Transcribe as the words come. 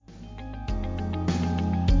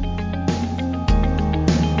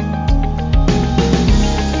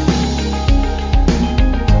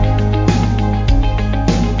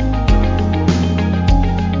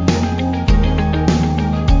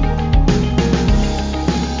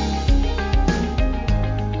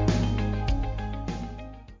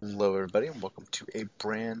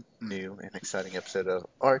brand new and exciting episode of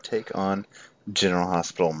our take on General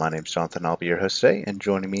Hospital. My name's Jonathan. I'll be your host today, and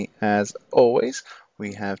joining me, as always,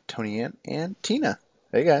 we have Tony Ann and Tina.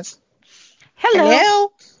 Hey, guys. Hello.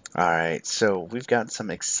 Hello. All right, so we've got some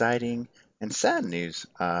exciting and sad news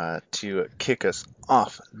to kick us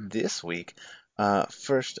off this week.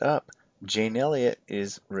 First up, Jane Elliott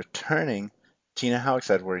is returning. Tina, how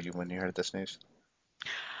excited were you when you heard this news?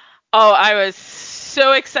 Oh, I was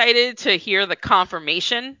so excited to hear the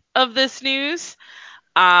confirmation of this news.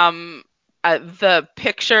 Um, the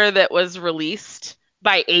picture that was released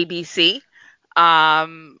by ABC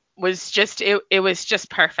it was just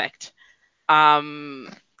perfect. Um,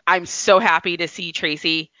 I'm so happy to see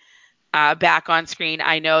Tracy back on screen.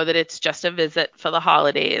 I know that it's just a visit for the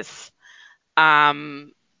holidays,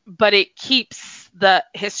 um, but it keeps the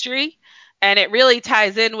history, and it really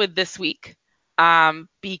ties in with this week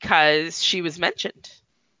because she was mentioned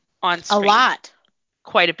on A screen lot.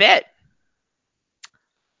 quite a bit.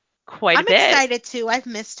 Quite a I'm bit. excited too. I've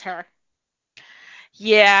missed her.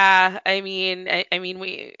 Yeah, I mean,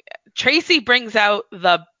 we Tracy brings out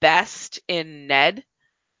the best in Ned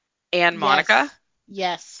and Monica.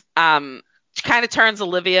 Yes. Yes. She kind of turns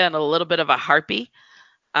Olivia in a little bit of a harpy,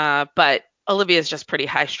 but Olivia is just pretty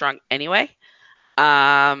high strung anyway.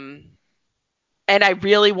 Um, and I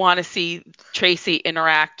really want to see Tracy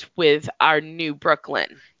interact with our new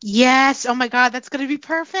Brooklyn. Yes. Oh my God, that's gonna be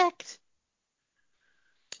perfect.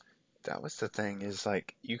 That was the thing, is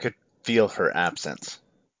like you could feel her absence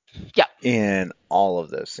Yeah. in all of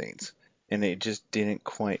those scenes, and it just didn't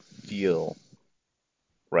quite feel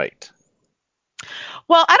right.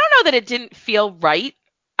 Well, I don't know that it didn't feel right.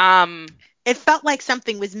 Um, It felt like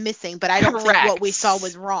something was missing, but I don't think what we saw correct.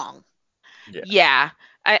 was wrong. Yeah. Yeah.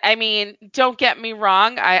 I mean, don't get me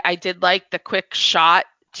wrong. I did like the quick shot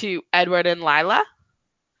to Edward and Lila,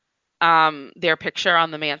 their picture on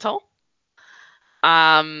the mantle.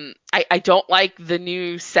 I don't like the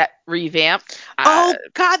new set revamp. Oh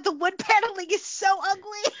God, the wood paneling is so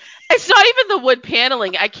ugly. It's not even the wood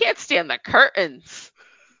paneling. I can't stand the curtains.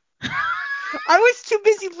 I was too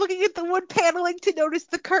busy looking at the wood paneling to notice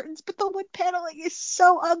the curtains, but the wood paneling is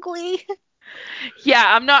so ugly. Yeah,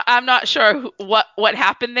 I'm not sure what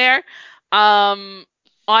happened there. Um,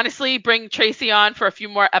 Honestly, bring Tracy on for a few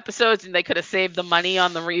more episodes, and they could have saved the money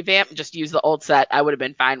on the revamp and just use the old set. I would have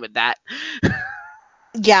been fine with that.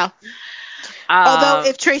 Yeah. Although Um,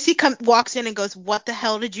 if Tracy walks in and goes, "What the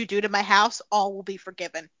hell did you do to my house?" all will be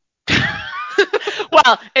forgiven.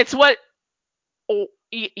 well, it's what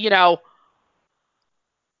you know.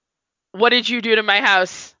 What did you do to my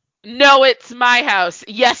house? No, it's my house.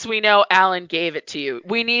 Yes, we know Alan gave it to you.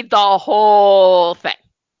 We need the whole thing.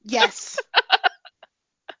 Yes.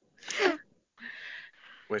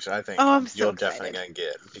 Which I think Oh, I'm so you're definitely excited. going to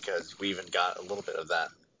get, because we even got a little bit of that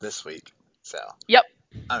this week. So Yep.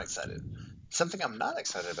 I'm excited. Something I'm not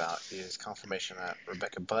excited about is confirmation that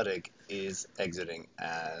Rebecca Budig is exiting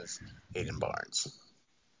as Hayden Barnes.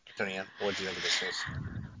 Tony Ann, what do you think of this news?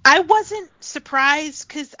 I wasn't surprised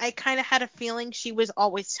because I kind of had a feeling she was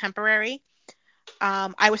always temporary.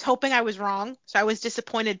 I was hoping I was wrong, so I was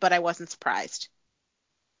disappointed, but I wasn't surprised.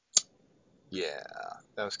 Yeah,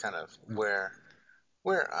 that was kind of where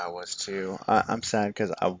I was too. I'm sad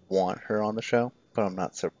because I want her on the show, but I'm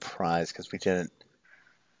not surprised because we didn't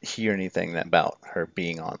hear anything about her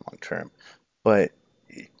being on long term. But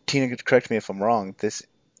Tina, correct me if I'm wrong. This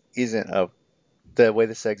isn't a the way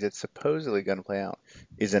this exit's supposedly going to play out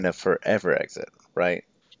isn't a forever exit, right?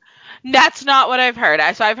 That's not what I've heard.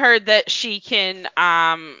 So I've heard that she can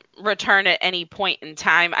return at any point in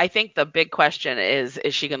time. I think the big question is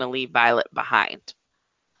she going to leave Violet behind?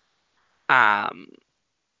 Um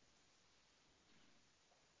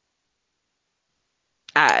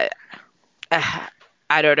I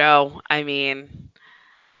I don't know. I mean,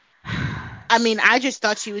 I mean, I just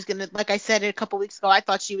thought she was gonna, like I said a couple weeks ago, I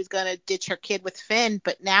thought she was gonna ditch her kid with Finn,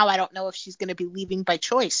 but now I don't know if she's gonna be leaving by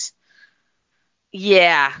choice.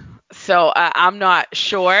 yeah. So I'm not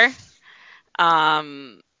sure.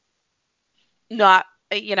 Um Not,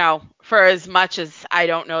 for as much as I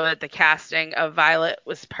don't know that the casting of Violet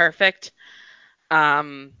was perfect.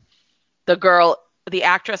 Um the girl, the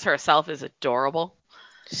actress herself is adorable.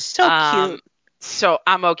 So Um cute. so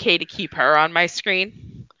I'm okay to keep her on my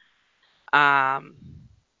screen. Um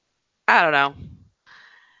I don't know.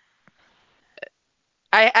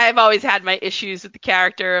 I've always had my issues with the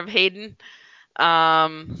character of Hayden.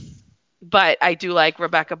 Um but I do like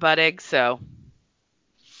Rebecca Budig, so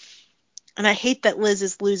And I hate that Liz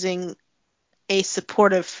is losing a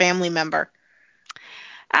supportive family member.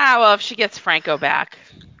 well, if she gets Franco back,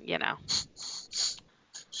 you know.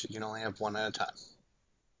 She can only have one at a time.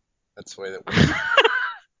 That's the way that works.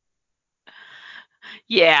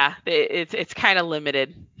 Yeah, it's kind of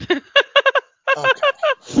limited. Okay,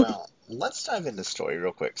 well, let's dive into the story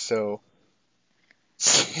real quick. So,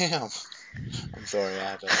 Sam, I'm sorry, I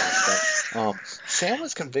had to laugh at that. Sam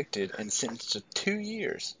was convicted and sentenced to 2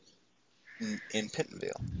 years in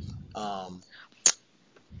Pentonville. Um,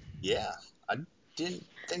 yeah, I didn't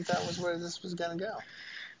think that was where this was gonna go.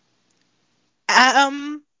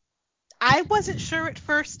 Um, I wasn't sure at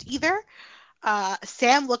first either.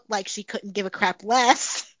 Sam looked like she couldn't give a crap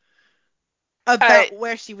less Uh, about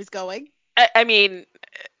where she was going. I mean,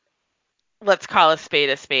 let's call a spade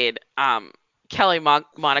a spade. Kelly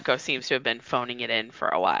Monaco seems to have been phoning it in for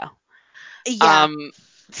a while. Yeah, Um,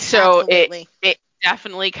 so absolutely. it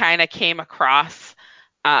definitely kind of came across.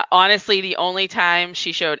 Honestly, the only time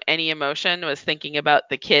she showed any emotion was thinking about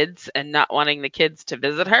the kids and not wanting the kids to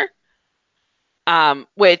visit her.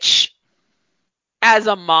 Which, as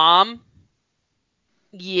a mom,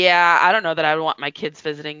 yeah, I don't know that I would want my kids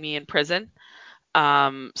visiting me in prison.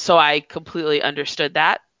 So I completely understood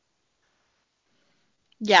that.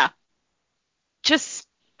 Yeah. Just,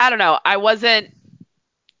 I don't know. I wasn't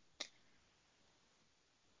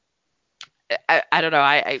I don't know.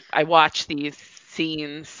 I watch these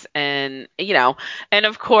scenes and and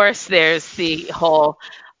of course there's the whole,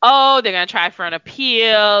 oh, they're gonna try for an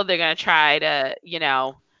appeal, they're gonna try to,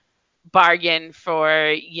 bargain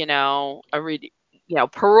for,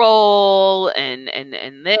 parole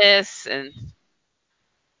and this and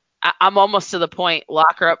I'm almost to the point,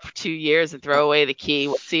 lock her up for 2 years and throw away the key.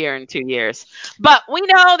 We'll see her in 2 years. But we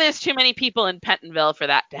know there's too many people in Pentonville for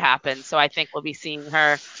that to happen. So I think we'll be seeing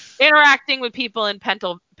her interacting with people in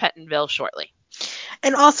Pentonville shortly.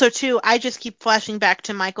 And also, too, I just keep flashing back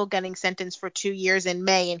to Michael getting sentenced for 2 years in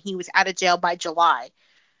May, and he was out of jail by July.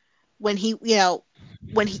 When he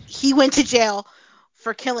went to jail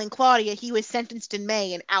for killing Claudia, he was sentenced in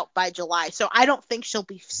May and out by July. So I don't think she'll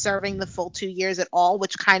be serving the full 2 years at all,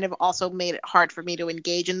 which kind of also made it hard for me to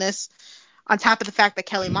engage in this. On top of the fact that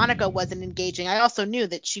Kelly Monaco wasn't engaging, I also knew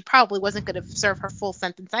that she probably wasn't going to serve her full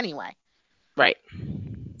sentence anyway. Right.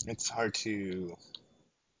 It's hard to.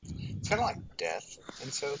 It's kind of like death in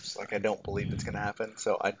soaps. Like I don't believe it's gonna happen,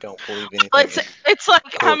 so I don't believe Well, anything in it's like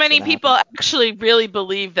how court's many gonna people happen. actually really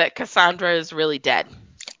believe that Cassandra is really dead?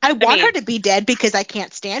 I I want her mean, to be dead because I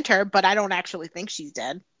can't stand her, but I don't actually think she's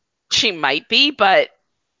dead. she might be, but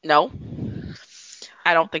no,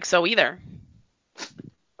 I don't think so either.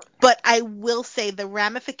 But I will say the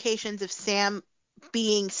ramifications of Sam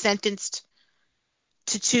being sentenced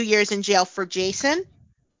to 2 years in jail for Jason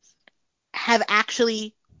have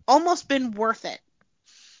actually almost been worth it.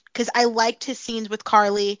 Because I liked his scenes with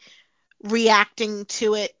Carly reacting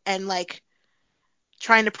to it and like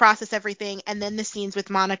trying to process everything, and then the scenes with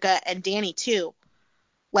Monica and Danny too.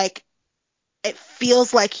 Like it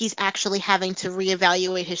feels like he's actually having to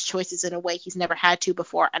reevaluate his choices in a way he's never had to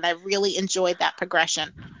before, and I really enjoyed that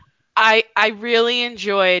progression. I really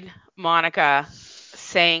enjoyed Monica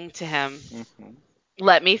saying to him, Hmm.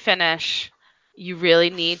 let me finish. You really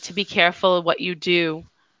need to be careful of what you do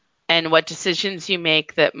and what decisions you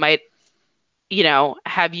make that might,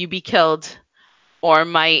 have you be killed or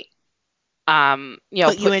might,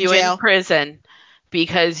 Put you put in you in jail. prison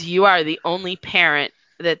because you are the only parent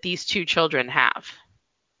that these two children have.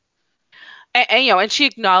 And she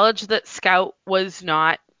acknowledged that Scout was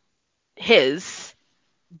not his,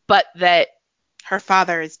 but that Her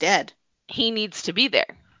father is dead. he needs to be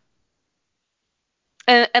there.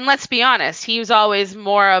 And let's be honest, he was always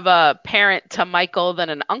more of a parent to Michael than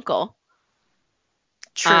an uncle.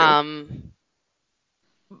 True. Um,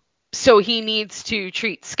 so he needs to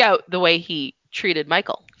treat Scout the way he treated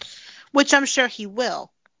Michael. Which I'm sure he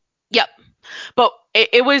will. Yep. But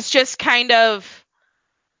it was just kind of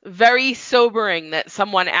very sobering that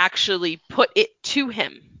someone actually put it to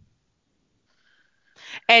him.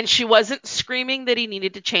 And she wasn't screaming that he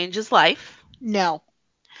needed to change his life. No.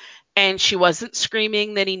 And she wasn't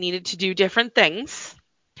screaming that he needed to do different things.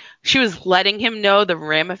 She was letting him know the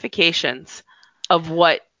ramifications of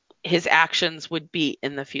what his actions would be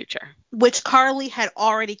in the future. Which Carly had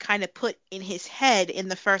already kind of put in his head in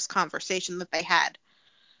the first conversation that they had.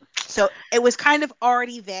 So it was kind of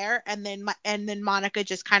already there, and then Monica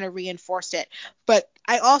just kind of reinforced it. But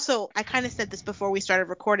I kind of said this before we started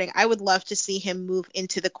recording. I would love to see him move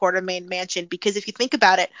into the Quartermaine mansion because if you think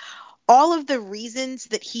about it, all of the reasons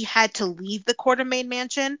that he had to leave the Quartermaine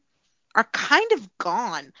mansion are kind of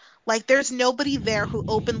gone. Like there's nobody there who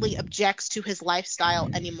openly objects to his lifestyle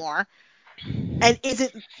anymore and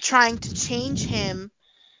isn't trying to change him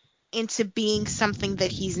into being something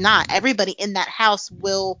that he's not. Everybody in that house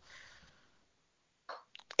will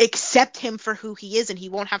accept him for who he is, and he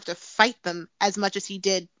won't have to fight them as much as he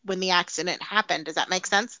did when the accident happened. Does that make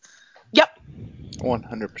sense? Yep.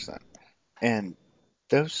 100%. And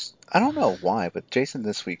those, I don't know why, but Jason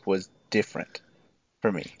this week was different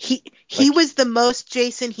for me. He was the most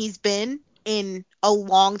Jason he's been in a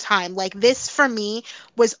long time. Like, this for me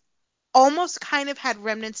was almost kind of had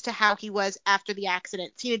remnants to how he was after the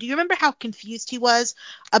accident. Tina, do you remember how confused he was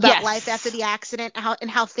about Yes. life after the accident,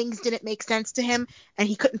 how things didn't make sense to him and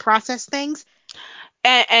he couldn't process things?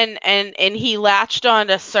 And he latched on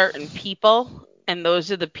to certain people, and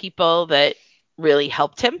those are the people that really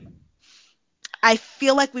helped him. I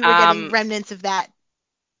feel like we were getting remnants of that.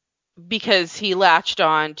 Because he latched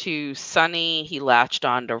on to Sonny, he latched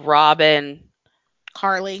on to Robin,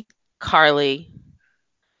 Carly, Lila,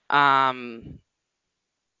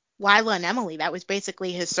 and Emily. That was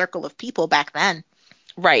basically his circle of people back then.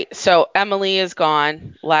 Right. So Emily is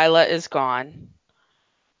gone. Lila is gone.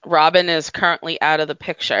 Robin is currently out of the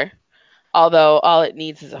picture, although all it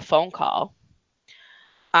needs is a phone call.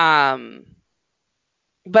 But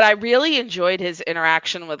I really enjoyed his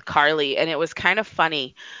interaction with Carly, and it was kind of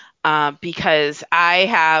funny because I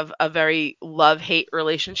have a very love-hate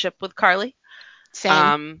relationship with Carly.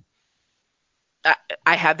 Same.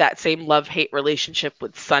 I have that same love-hate relationship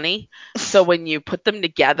with Sonny. So when you put them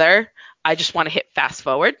together, I just want to hit fast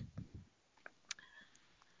forward.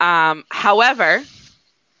 However,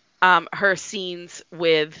 her scenes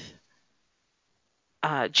with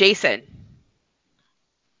Jason,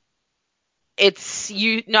 it's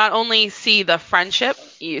you not only see the friendship,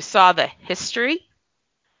 you saw the history,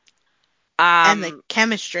 and the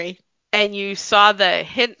chemistry, and you saw the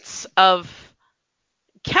hints of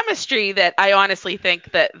chemistry that I honestly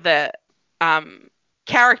think that the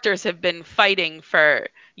characters have been fighting for,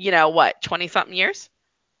 20 something years.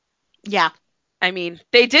 Yeah. I mean,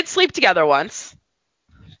 they did sleep together once,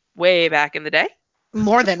 way back in the day.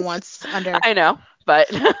 More than once under. I know, but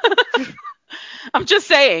I'm just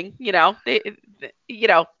saying, there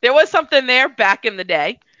was something there back in the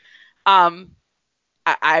day.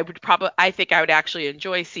 I think I would actually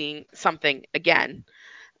enjoy seeing something again.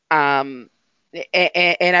 And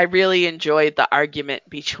I really enjoyed the argument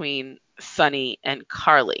between Sonny and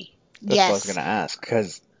Carly. That's what I was going to ask,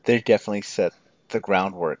 because they definitely set the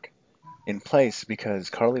groundwork in place, because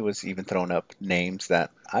Carly was even throwing up names that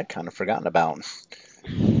I'd kind of forgotten about.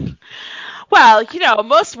 Well,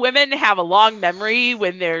 most women have a long memory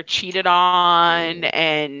when they're cheated on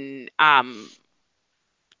and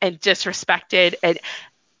disrespected,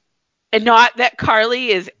 and not that Carly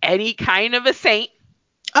is any kind of a saint.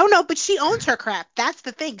 Oh no, but she owns her crap. That's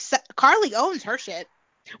the thing. Carly owns her shit.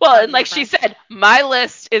 Well, and like she said, my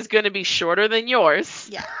list is going to be shorter than yours.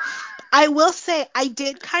 Yeah. I will say I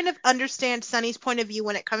did kind of understand Sonny's point of view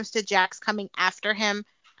when it comes to Jax coming after him.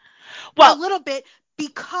 Well, a little bit,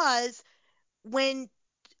 because when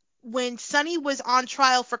Sonny was on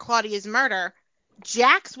trial for Claudia's murder,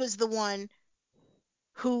 Jax was the one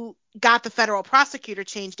who got the federal prosecutor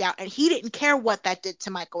changed out, and he didn't care what that did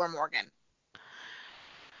to Michael or Morgan.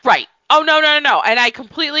 Right. Oh, no. And I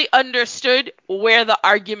completely understood where the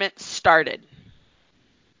argument started.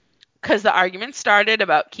 Because the argument started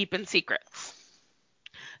about keeping secrets.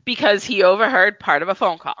 Because he overheard part of a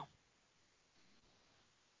phone call.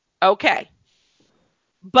 Okay.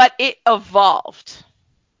 But it evolved.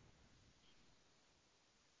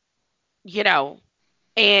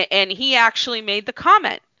 And he actually made the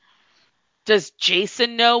comment. Does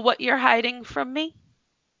Jason know what you're hiding from me?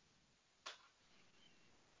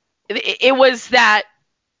 It was that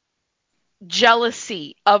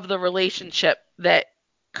jealousy of the relationship that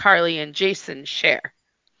Carly and Jason share.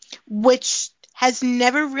 Which has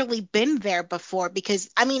never really been there before, because,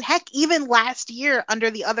 I mean, heck, even last year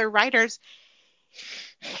under the other writers,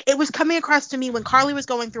 it was coming across to me when Carly was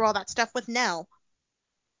going through all that stuff with Nell.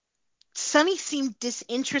 Sonny seemed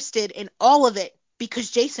disinterested in all of it because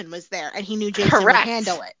Jason was there and he knew Jason would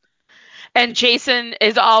handle it. And Jason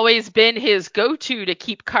has always been his go-to to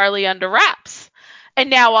keep Carly under wraps. And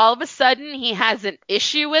now all of a sudden he has an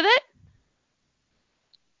issue with it.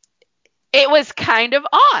 It was kind of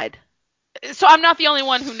odd. So I'm not the only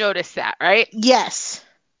one who noticed that, right? Yes.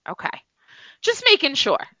 Okay. Just making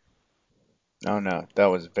sure. Oh, no. That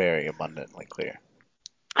was very abundantly clear.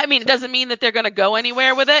 I mean, it doesn't mean that they're going to go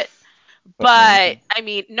anywhere with it. But, I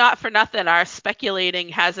mean, not for nothing, our speculating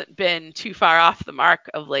hasn't been too far off the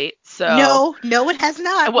mark of late. So No, it has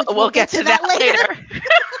not. We'll get to that later.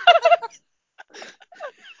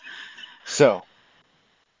 So,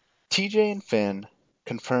 TJ and Finn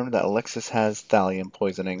confirmed that Alexis has thallium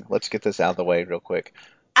poisoning. Let's get this out of the way real quick.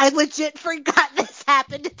 I legit forgot this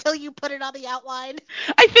happened until you put it on the outline.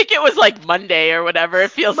 I think it was like Monday or whatever. It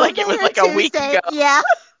feels like Monday it was or like a week Tuesday, ago. yeah.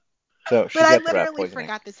 So she But I got the rat literally poisoning.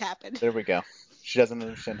 forgot this happened. There we go. She doesn't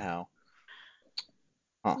understand how.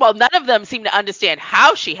 Huh. Well, none of them seem to understand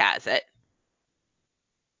how she has it.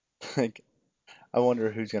 Like, I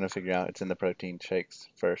wonder who's gonna figure out it's in the protein shakes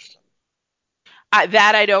first.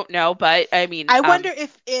 That I don't know, but I mean, I wonder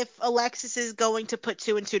if Alexis is going to put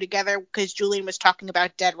 2 and 2 together because Julian was talking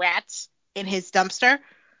about dead rats in his dumpster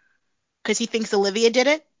because he thinks Olivia did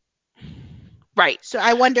it. right. So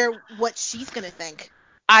I wonder what she's going to think.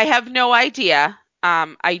 I have no idea.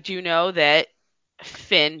 I do know that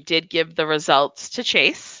Finn did give the results to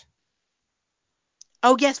Chase.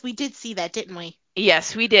 Oh, yes, we did see that, didn't we?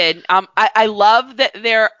 Yes, we did. I love that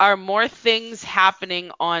there are more things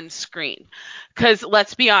happening on screen. Because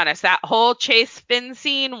let's be honest, that whole Chase Finn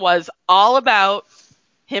scene was all about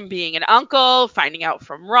him being an uncle, finding out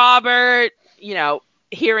from Robert,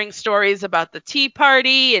 hearing stories about the tea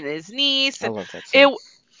party and his niece. I And love that scene.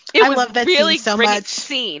 it I was love that really scene so great much.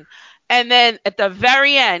 scene. And then at the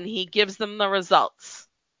very end, he gives them the results.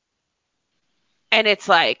 And it's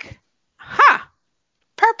like,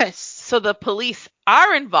 Purpose. so the police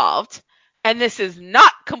are involved, and this is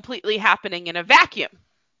not completely happening in a vacuum,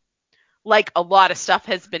 like a lot of stuff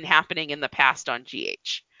has been happening in the past on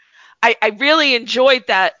GH. I really enjoyed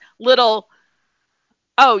that little,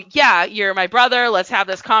 oh, yeah, you're my brother, let's have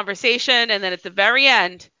this conversation, and then at the very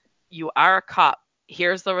end, you are a cop.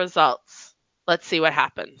 Here's the results. Let's see what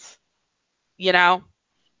happens. I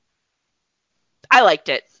liked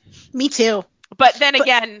it. Me too. But then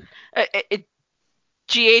again,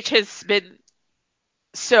 GH has been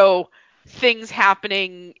so things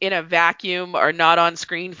happening in a vacuum or not on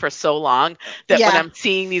screen for so long that when I'm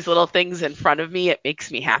seeing these little things in front of me, it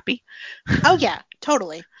makes me happy. Oh, yeah,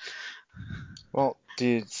 totally. Well,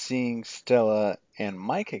 did seeing Stella and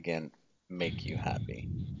Mike again make you happy?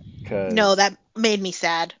 No, that made me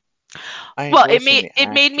sad. Well, it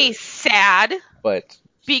made me sad, but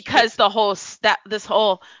because this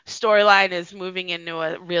whole storyline is moving into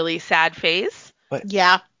a really sad phase. But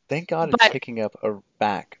yeah, thank God it's picking up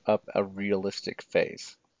a realistic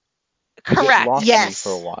phase. Correct. It lost yes.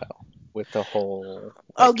 me for a while with the whole.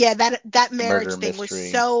 Oh yeah, that marriage thing mystery,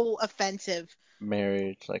 was so offensive.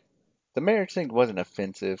 Marriage, the marriage thing wasn't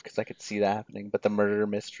offensive because I could see that happening, but the murder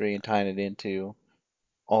mystery and tying it into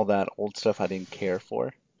all that old stuff I didn't care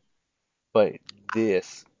for. But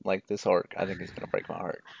this arc, I think is gonna break my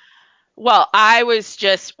heart. Well, I was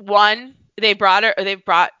just they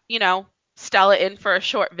brought Stella in for a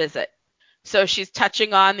short visit. So she's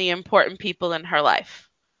touching on the important people in her life.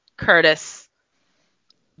 Curtis,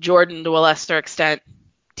 Jordan to a lesser extent,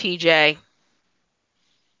 TJ,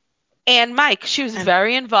 and Mike. She was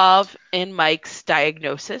very involved in Mike's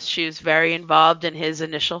diagnosis. She was very involved in his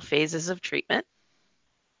initial phases of treatment.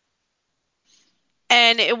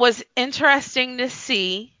 And it was interesting to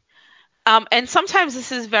see, and sometimes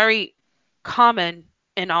this is very common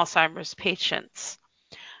in Alzheimer's patients.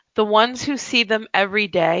 The ones who see them every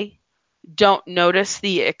day don't notice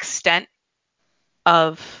the extent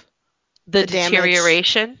of the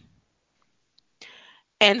deterioration. Damage.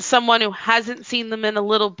 And someone who hasn't seen them in a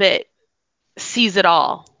little bit sees it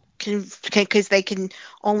all. Because they can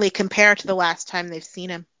only compare to the last time they've seen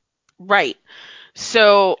him. Right.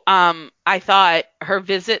 So I thought her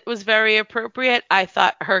visit was very appropriate. I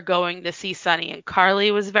thought her going to see Sonny and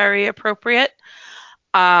Carly was very appropriate.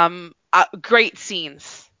 Great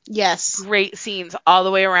scenes. Yes. Great scenes all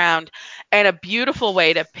the way around, and a beautiful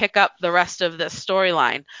way to pick up the rest of the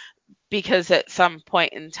storyline, because at some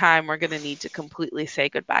point in time we're going to need to completely say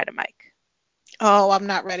goodbye to Mike. Oh, I'm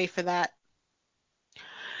not ready for that.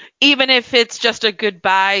 Even if it's just a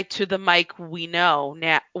goodbye to the Mike we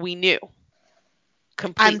knew.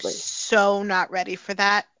 Completely. I'm so not ready for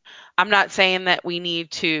that. I'm not saying that we need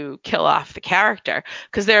to kill off the character,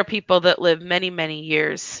 because there are people that live many, many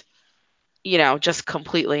years, just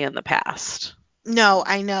completely in the past. No,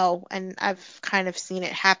 I know. And I've kind of seen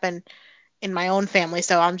it happen in my own family.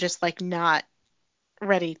 So I'm just not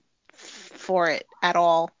ready for it at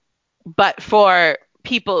all. But for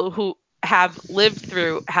people who have lived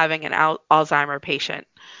through having an Alzheimer patient,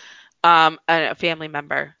 and a family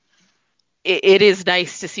member, it is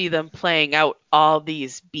nice to see them playing out all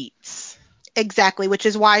these beats. Exactly, which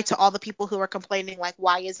is why to all the people who are complaining,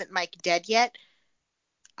 why isn't Mike dead yet?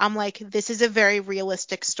 I'm this is a very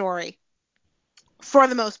realistic story. For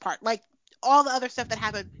the most part. All the other stuff that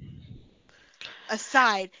happened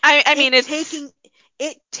aside, I mean,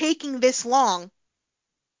 it taking this long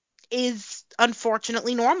is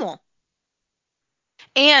unfortunately normal.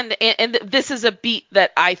 And this is a beat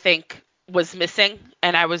that I think was missing,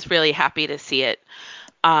 and I was really happy to see it.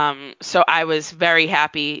 So I was very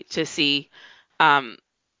happy to see um,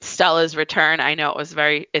 Stella's return. I know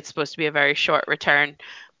it's supposed to be a very short return,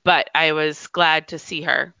 but I was glad to see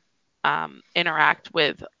her interact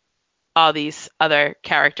with all these other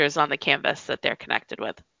characters on the canvas that they're connected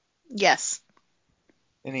with. Yes.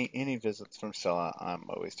 Any visits from Stella, I'm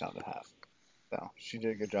always down to have. So she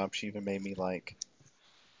did a good job. She even made me like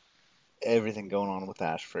everything going on with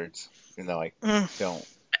Ashfords, even though I Mm. don't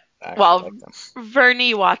actually Well, like them.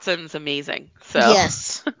 Verney Watson's amazing. So,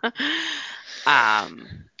 Yes.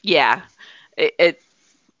 yeah, it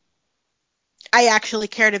I actually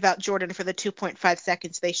cared about Jordan for the 2.5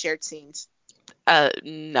 seconds they shared scenes.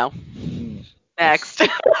 no. Mm. Next.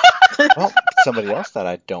 Well, somebody else that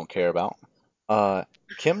I don't care about.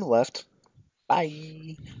 Kim left.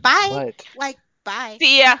 Bye. Bye. But Like, bye.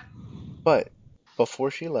 See ya. but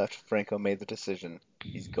before she left, Franco made the decision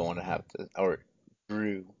he's going to have the or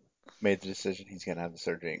Drew made the decision he's going to have the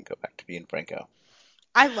surgery and go back to being Franco.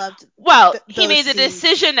 I loved Well, he those made the scenes.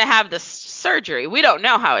 decision to have the surgery. We don't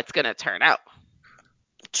know how it's going to turn out.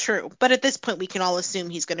 True. But at this point, we can all assume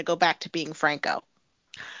he's going to go back to being Franco.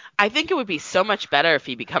 I think it would be so much better if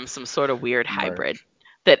he becomes some sort of weird hybrid Merge.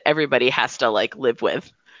 that everybody has to like live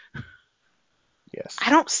with. Yes. I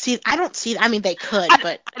don't see. I mean, they could,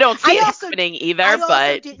 but I don't see it also happening either, I also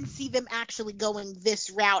but didn't see them actually going this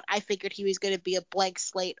route. I figured he was going to be a blank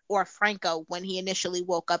slate or Franco when he initially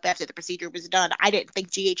woke up after the procedure was done. I didn't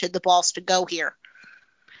think GH had the balls to go here.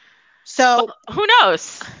 So, well, who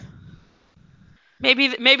knows?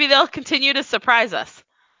 Maybe they'll continue to surprise us.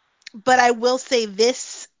 but I will say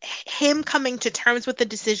this: him coming to terms with the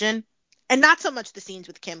decision, and not so much the scenes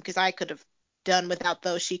with Kim, because I could have done without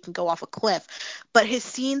those. She can go off a cliff. But his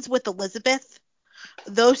scenes with Elizabeth,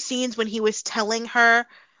 those scenes when he was telling her,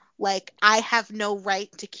 like, I have no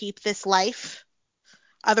right to keep this life.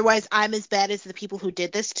 Otherwise, I'm as bad as the people who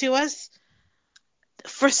did this to us.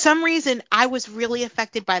 For some reason, I was really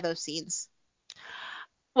affected by those scenes.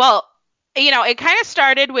 Well, it kind of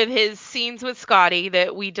started with his scenes with Scotty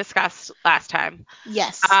that we discussed last time.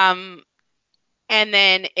 Yes. Um, and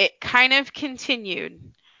then it kind of continued,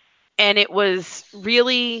 and it was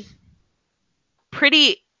really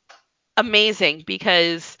pretty amazing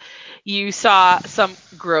because you saw some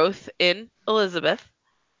growth in Elizabeth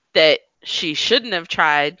that she shouldn't have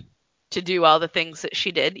tried to do all the things that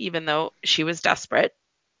she did, even though she was desperate.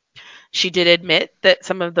 She did admit that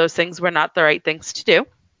some of those things were not the right things to do.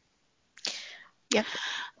 Yep.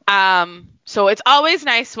 So it's always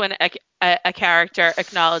nice when a character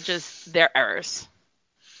acknowledges their errors.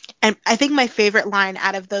 And I think my favorite line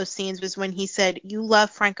out of those scenes was when he said, "You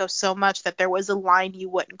love Franco so much that there was a line you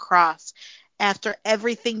wouldn't cross. After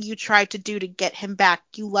everything you tried to do to get him back,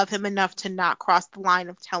 you love him enough to not cross the line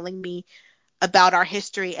of telling me about our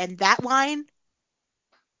history." And that line,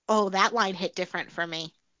 oh, that line hit different for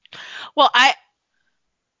me. Well, I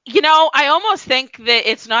almost think that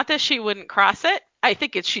it's not that she wouldn't cross it. I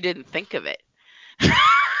think it's she didn't think of it.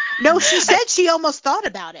 No, she said she almost thought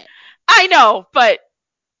about it. I know, but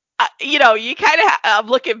you kind of I'm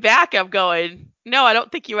looking back, I'm going, no, I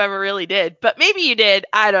don't think you ever really did, but maybe you did.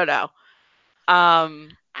 I don't know.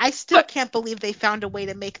 I still But can't believe they found a way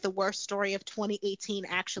to make the worst story of 2018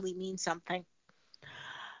 actually mean something.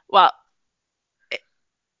 well,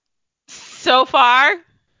 so far,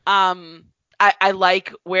 I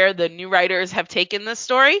like where the new writers have taken this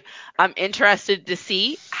story. I'm interested to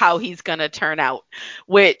see how he's going to turn out,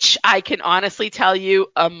 which I can honestly tell you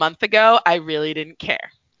a month ago, I really didn't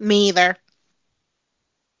care. Me either.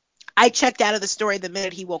 I checked out of the story the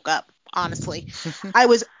minute he woke up, honestly. I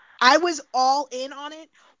was I was all in on it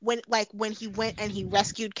when he went and he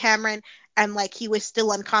rescued Cameron and like he was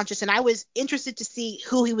still unconscious and I was interested to see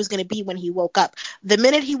who he was going to be when he woke up. The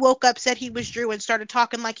minute he woke up, said he was Drew and started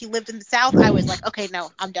talking like he lived in the South, I was like, okay,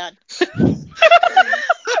 no, I'm done.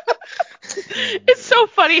 It's so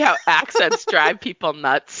funny how accents drive people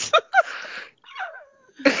nuts.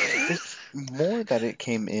 It's more that it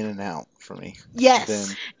came in and out for me than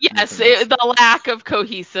Yes. Yes, anything else. the lack of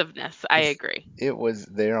cohesiveness. I If agree. it was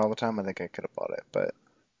there all the time, I think I could have bought it, but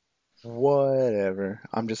whatever.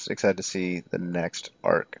 I'm just excited to see the next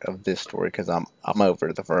arc of this story because I'm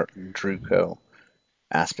over the Druco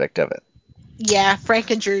aspect of it. Yeah,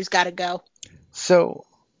 Frank and Drew's got to go. So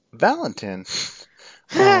Valentin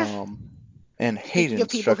and Speaking Hayden of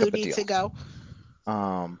people struck who up a need to deal. go.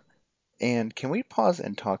 Um, and can we pause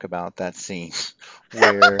and talk about that scene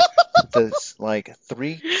where this like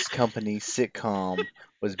Three's Company sitcom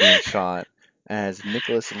was being shot as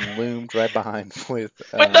Nicholas loomed right behind with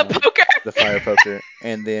With the poker the fire poker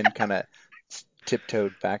and then kind of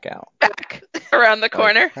tiptoed back out. back around the Like,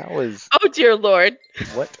 corner. that was Oh dear Lord.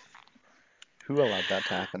 what? Who allowed that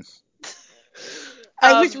to happen?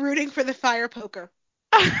 I was rooting for the fire poker.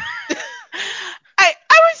 I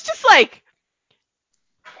was just like,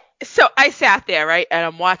 so I sat there, right, and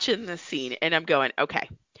I'm watching this scene, and I'm going, okay,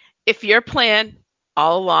 if your plan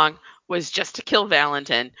all along was just to kill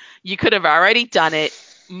Valentin, you could have already done it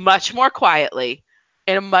much more quietly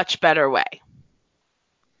in a much better way.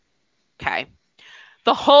 Okay.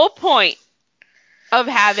 The whole point of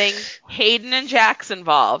having Hayden and Jax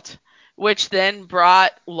involved, which then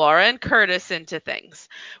brought Laura and Curtis into things,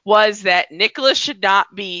 was that Nicholas should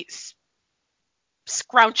not be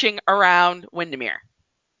scrouching around Windermere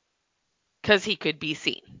because he could be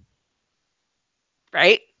seen.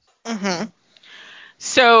 Right? Mm-hmm.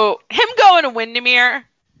 So him going to Windermere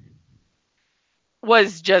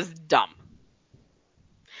was just dumb.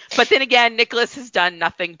 But then again, Nicholas has done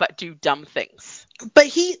nothing but do dumb things. But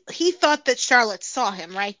he thought that Charlotte saw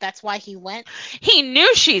him, right? That's why he went. He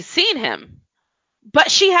knew she'd seen him,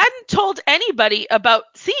 but she hadn't told anybody about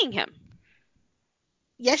seeing him.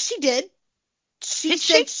 Yes, she did. She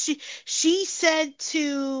said she said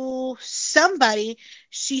to somebody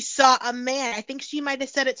she saw a man. I think she might have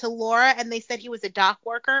said it to Laura, and they said he was a dock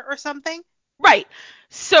worker or something. Right.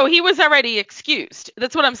 So he was already excused.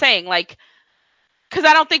 That's what I'm saying. Like, because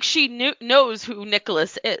I don't think she knows who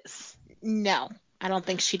Nicholas is. No, I don't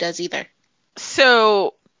think she does either.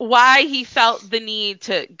 So why he felt the need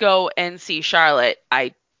to go and see Charlotte,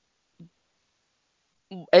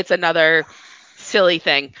 it's another silly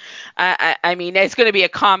thing. I mean, it's going to be a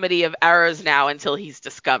comedy of errors now until he's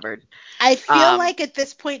discovered. I feel like at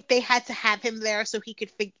this point they had to have him there so he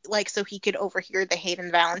could so he could overhear the Hayden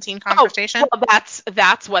Valentine conversation. Oh, well,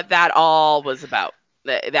 that's what that all was about.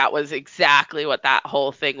 That was exactly what that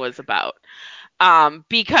whole thing was about.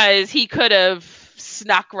 Because he could have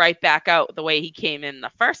snuck right back out the way he came in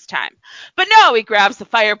the first time. But no, he grabs the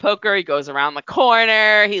fire poker, he goes around the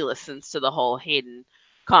corner, he listens to the whole Hayden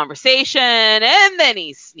conversation, and then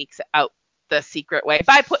he sneaks out the secret way.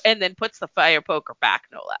 And then puts the fire poker back,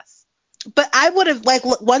 no less. But I would have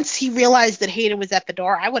once he realized that Hayden was at the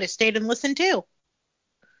door, I would have stayed and listened too.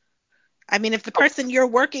 I mean, if the person you're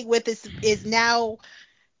working with is now,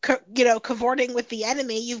 cavorting with the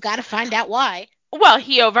enemy, you've got to find out why. Well,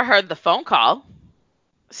 he overheard the phone call,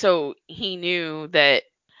 so he knew that,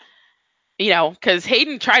 because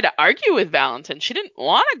Hayden tried to argue with Valentin. She didn't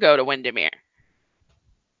want to go to Windermere.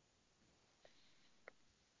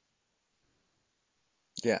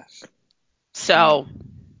 Yes. So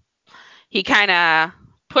he kind of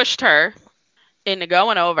pushed her into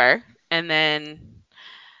going over, and then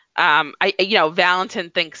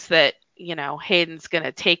Valentin thinks that Hayden's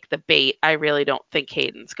gonna take the bait. I really don't think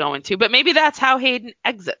Hayden's going to, but maybe that's how Hayden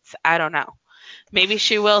exits. I don't know. Maybe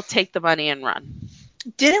she will take the money and run.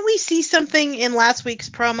 Didn't we see something in last week's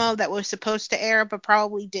promo that was supposed to air but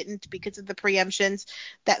probably didn't because of the preemptions,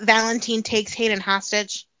 that Valentine takes Hayden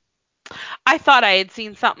hostage? I thought I had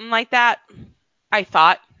seen something like that.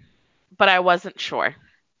 But I wasn't sure.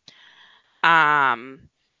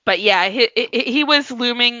 But yeah, he was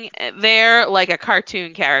looming there like a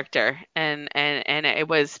cartoon character, and it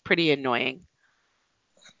was pretty annoying.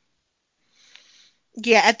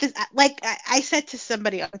 Yeah, at this, I said to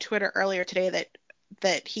somebody on Twitter earlier today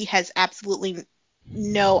that he has absolutely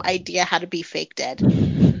no idea how to be fake dead.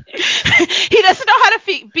 He doesn't know how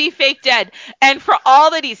to be fake dead, and for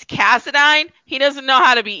all that he's Cassadine, he doesn't know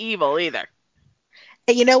how to be evil either.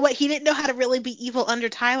 And you know what? He didn't know how to really be evil under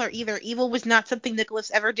Tyler either. Evil was not something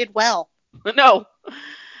Nicholas ever did well. No.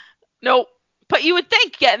 But you would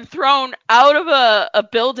think getting thrown out of a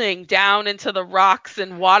building down into the rocks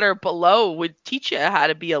and water below would teach you how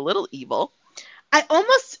to be a little evil. I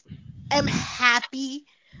almost am happy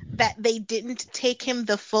that they didn't take him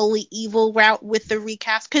the fully evil route with the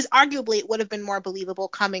recast, because arguably it would have been more believable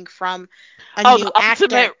coming from a new the actor.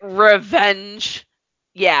 Ultimate revenge.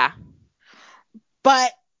 Yeah.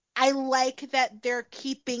 But I like that they're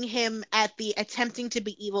keeping him at the attempting to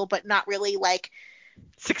be evil, but not really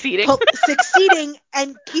succeeding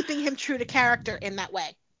and keeping him true to character in that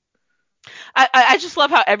way. I just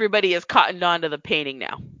love how everybody is cottoned on to the painting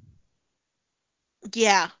now.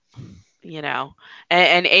 Yeah.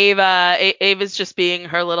 And Ava's just being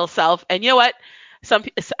her little self. And you know what?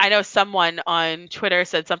 I know someone on Twitter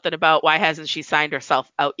said something about why hasn't she signed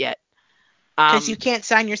herself out yet? Because you can't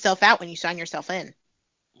sign yourself out when you sign yourself in.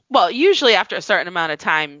 Well, usually after a certain amount of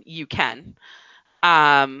time, you can.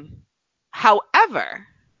 However,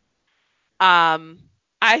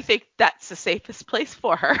 I think that's the safest place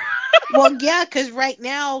for her. Well, yeah, because right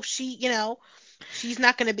now she's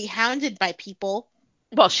not going to be hounded by people.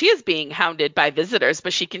 Well, she is being hounded by visitors,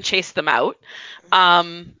 but she can chase them out.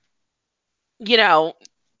 Um, you know,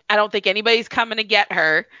 I don't think anybody's coming to get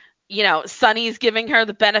her. Sunny's giving her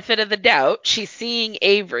the benefit of the doubt. She's seeing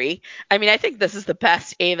Avery. I mean, I think this is the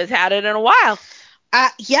best Ava's had it in a while.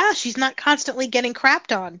 Yeah, she's not constantly getting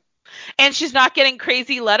crapped on. And she's not getting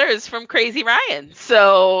crazy letters from Crazy Ryan.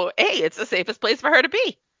 So, hey, it's the safest place for her to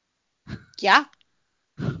be. Yeah.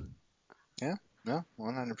 Yeah, no,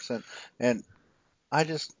 100%. And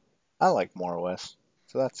I like Maura West,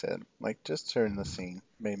 so that's it. Like, just her in the scene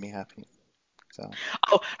made me happy. So.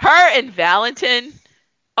 Oh, her and Valentin.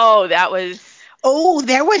 Oh, that was. Oh,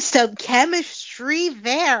 there was some chemistry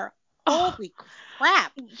there. Oh, Holy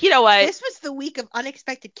crap. you know what? This was the week of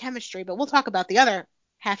unexpected chemistry, but we'll talk about the other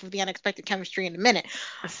half of the unexpected chemistry in a minute.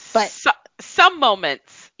 But Some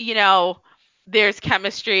moments, there's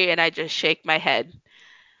chemistry, and I just shake my head.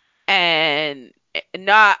 And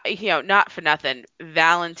not for nothing,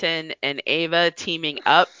 Valentin and Ava teaming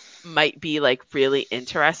up might be like really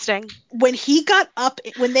interesting. when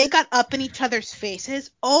they got up in each other's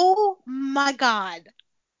faces, oh my God.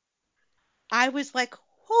 I was like,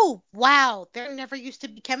 oh, wow, there never used to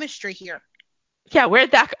be chemistry here. Yeah,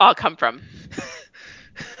 where'd that all come from?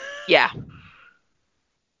 Yeah.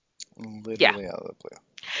 Yeah. Literally out of the blue.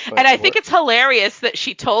 But And I think it's hilarious that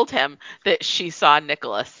she told him that she saw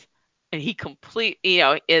Nicholas. And he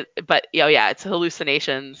it's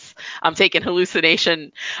hallucinations. I'm taking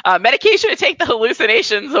hallucination medication to take the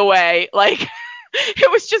hallucinations away. Like,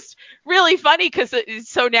 it was just really funny because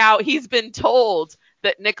so now he's been told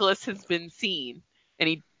that Nicholas has been seen, and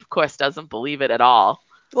he of course doesn't believe it at all.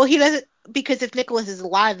 Well, he doesn't, because if Nicholas is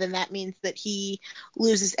alive, then that means that he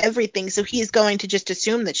loses everything. So he is going to just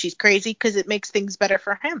assume that she's crazy because it makes things better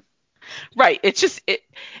for him. Right. It's just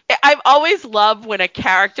I've always loved when a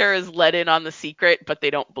character is let in on the secret, but they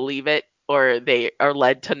don't believe it, or they are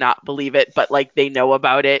led to not believe it, but like they know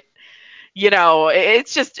about it.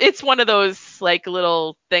 It's one of those like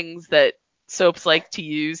little things that soaps like to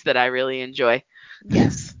use that I really enjoy.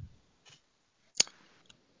 Yes.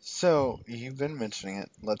 So, you've been mentioning it.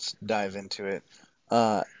 Let's dive into it.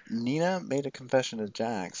 Nina made a confession to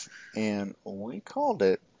Jax, and we called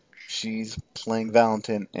it. She's playing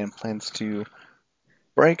Valentin and plans to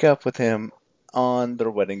break up with him on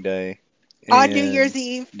their wedding day On New in Year's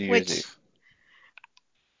Eve, New Year's which, Eve.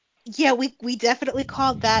 yeah, we definitely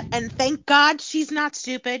called that. And thank God she's not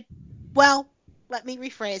stupid. Well, let me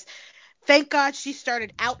rephrase. Thank God she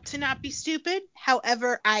started out to not be stupid.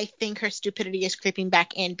 However, I think her stupidity is creeping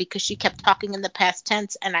back in because she kept talking in the past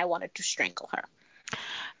tense and I wanted to strangle her.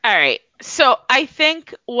 All right. So I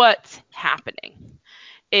think what's happening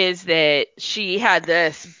is that she had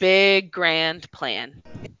this big grand plan,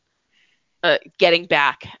 getting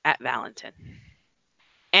back at Valentin.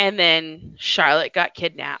 And then Charlotte got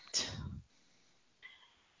kidnapped.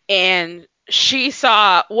 And she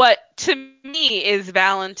saw what to me is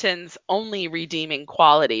Valentin's only redeeming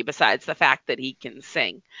quality, besides the fact that he can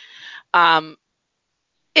sing, um,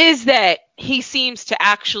 is that he seems to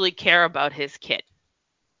actually care about his kid.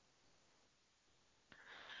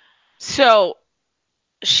 So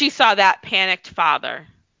she saw that panicked father,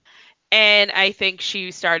 and I think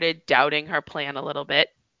she started doubting her plan a little bit,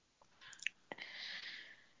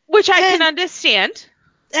 which I can understand.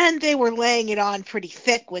 And they were laying it on pretty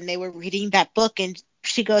thick when they were reading that book, and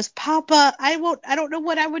she goes, Papa, I don't know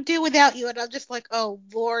what I would do without you. And I'm just like, oh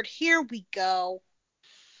Lord, here we go.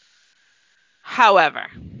 However,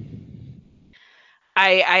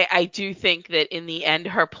 I do think that in the end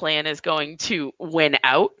her plan is going to win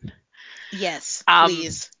out. Yes, Um,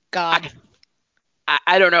 please, God.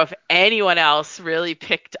 I don't know if anyone else really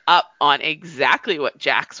picked up on exactly what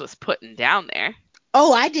Jax was putting down there.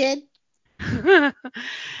 Oh, I did.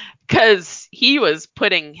 Because he was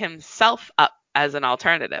putting himself up as an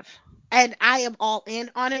alternative. And I am all in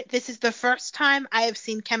on it. This is the first time I have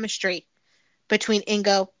seen chemistry between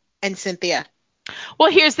Ingo and Cynthia. Well,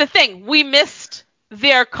 here's the thing. We missed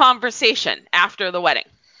their conversation after the wedding.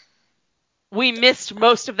 We missed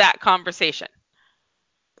most of that conversation.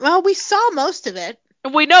 Well, we saw most of it.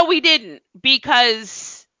 We know we didn't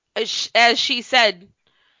because, as she said,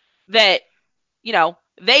 that,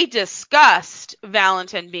 they discussed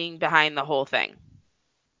Valentin being behind the whole thing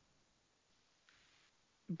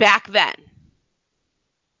back then.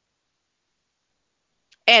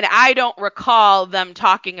 And I don't recall them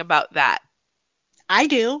talking about that. I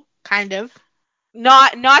do, kind of.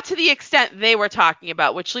 Not to the extent they were talking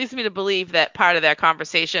about, which leads me to believe that part of their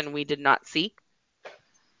conversation we did not see.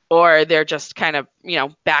 or they're just kind of,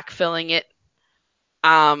 backfilling it.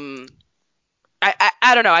 I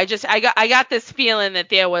don't know. I got this feeling that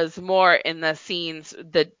there was more in the scenes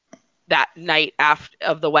that night after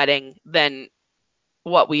of the wedding than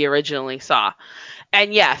what we originally saw.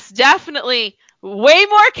 And yes, definitely way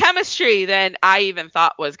more chemistry than I even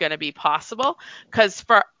thought was going to be possible. Because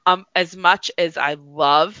for as much as I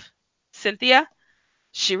love Cynthia,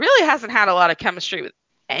 she really hasn't had a lot of chemistry with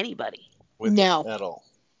anybody. No. At all.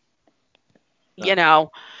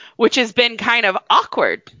 Which has been kind of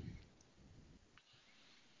awkward.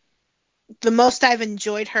 The most I've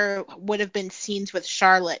enjoyed her would have been scenes with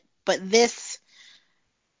Charlotte, but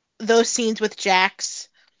those scenes with Jax,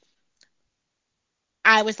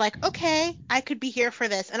 I was like, okay, I could be here for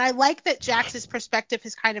this. And I like that Jax's perspective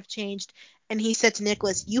has kind of changed. And he said to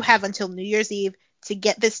Nicholas, you have until New Year's Eve to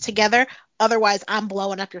get this together. Otherwise, I'm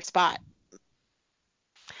blowing up your spot.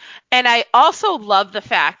 And I also love the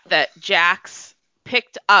fact that Jax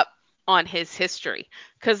picked up on his history.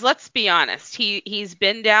 Because let's be honest, he's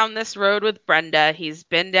been down this road with Brenda. He's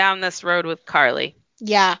been down this road with Carly.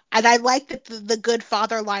 Yeah. And I like that the good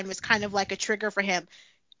father line was kind of like a trigger for him.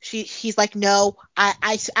 He's like, no,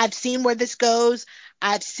 I've seen where this goes.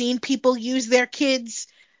 I've seen people use their kids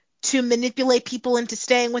to manipulate people into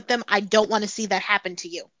staying with them. I don't want to see that happen to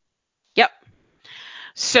you. Yep.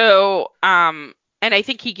 So, and I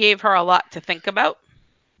think he gave her a lot to think about.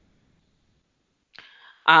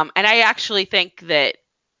 And I actually think that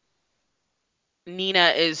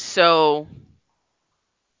Nina is so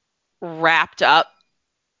wrapped up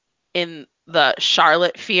in the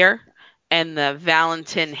Charlotte fear and the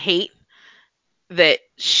Valentin hate that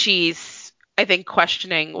she's, I think,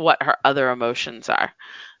 questioning what her other emotions are.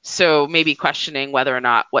 So maybe questioning whether or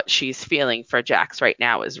not what she's feeling for Jax right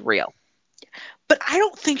now is real. But I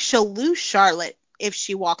don't think she'll lose Charlotte if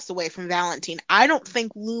she walks away from Valentine. I don't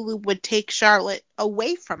think Lulu would take Charlotte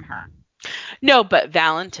away from her. No, but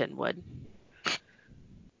Valentin would.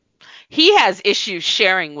 He has issues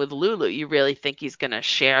sharing with Lulu. You really think he's going to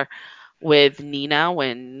share with Nina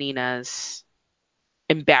when Nina's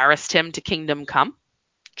embarrassed him to Kingdom Come?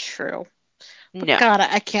 True. But No. God,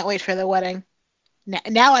 I can't wait for the wedding.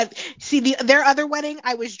 Now I see their other wedding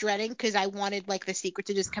I was dreading because I wanted like the secret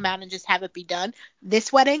to just come out and just have it be done.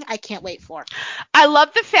 This wedding I can't wait for. I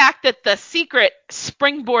love the fact that the secret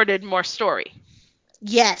springboarded more story.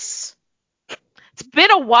 Yes. It's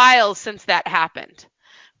been a while since that happened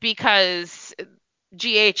because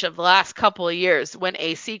GH of the last couple of years, when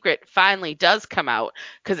a secret finally does come out,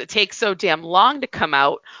 because it takes so damn long to come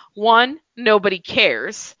out, one, nobody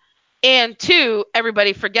cares, and two,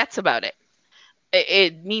 everybody forgets about it.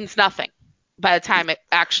 It means nothing by the time it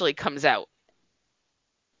actually comes out.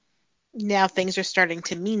 Now things are starting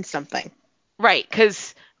to mean something. Right,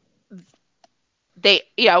 because they,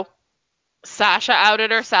 Sasha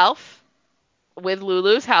outed herself with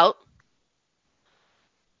Lulu's help.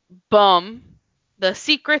 Boom. The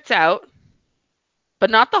secret's out, but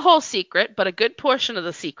not the whole secret, but a good portion of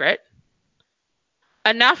the secret.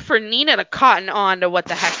 Enough for Nina to cotton on to what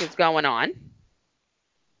the heck is going on.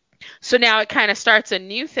 So now it kind of starts a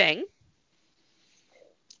new thing.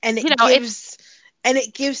 And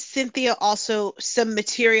it gives Cynthia also some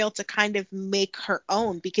material to kind of make her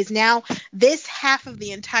own, because now this half of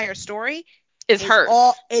the entire story is hers.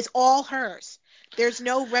 Is all hers. There's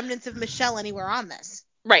no remnants of Michelle anywhere on this.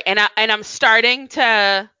 Right, and I'm starting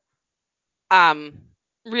to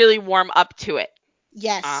really warm up to it.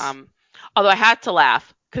 Yes. Although I had to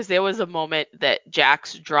laugh because there was a moment that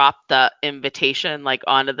Jax dropped the invitation like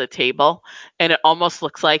onto the table, and it almost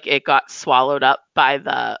looks like it got swallowed up by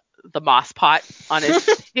the moss pot on his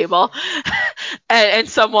table. And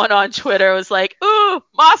someone on Twitter was like, "Ooh,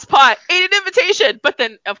 moss pot ate an invitation," but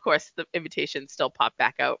then of course the invitation still popped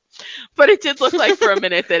back out. But it did look like for a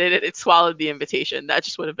minute that it swallowed the invitation. That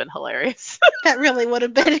just would have been hilarious. That really would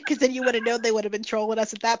have been, because then you would have known they would have been trolling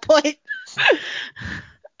us at that point.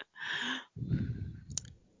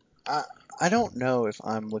 I don't know if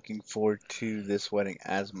I'm looking forward to this wedding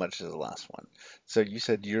as much as the last one. So you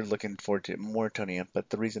said you're looking forward to it more, Tonya, but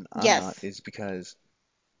the reason I'm not is because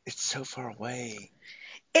it's so far away.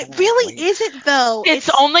 It really isn't, though. It's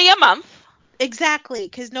only a month. Exactly,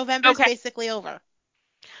 because November's basically over.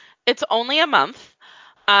 It's only a month.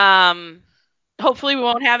 Hopefully we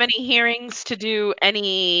won't have any hearings to do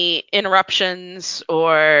any interruptions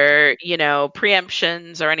or,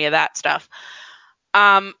 preemptions or any of that stuff.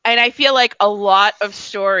 And I feel like a lot of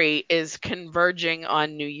story is converging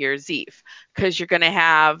on New Year's Eve, because you're going to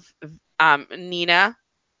have Nina,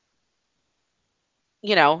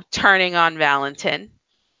 turning on Valentin.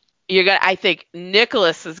 I think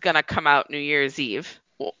Nicholas is going to come out New Year's Eve.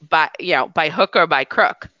 by hook or by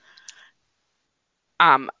crook.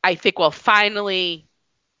 I think we'll finally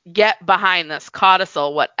get behind this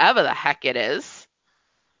codicil, whatever the heck it is.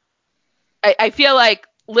 I feel like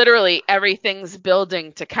literally everything's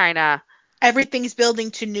building to kind of. Everything's building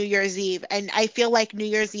to New Year's Eve, and I feel like New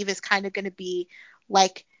Year's Eve is kind of going to be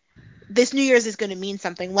like this New Year's is going to mean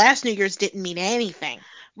something. Last New Year's didn't mean anything.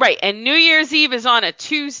 Right, and New Year's Eve is on a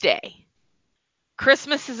Tuesday.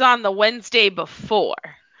 Christmas is on the Wednesday before.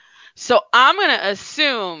 So I'm going to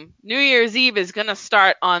assume New Year's Eve is going to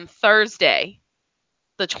start on Thursday,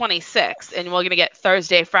 the 26th, and we're going to get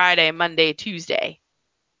Thursday, Friday, Monday, Tuesday.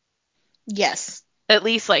 Yes. At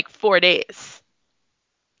least like 4 days.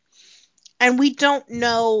 And we don't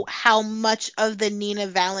know how much of the Nina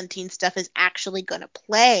Valentine stuff is actually going to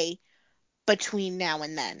play between now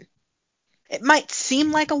and then. It might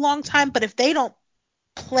seem like a long time, but if they don't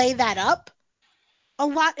play that up a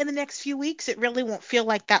lot in the next few weeks, it really won't feel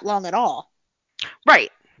like that long at all.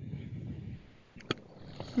 Right.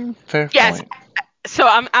 Fair Yes. point. So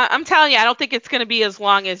I'm telling you, I don't think it's going to be as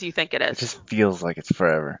long as you think it is. It just feels like it's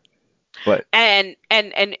forever. But and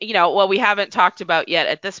well, we haven't talked about yet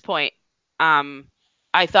at this point.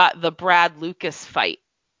 I thought the Brad Lucas fight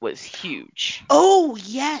was huge. Oh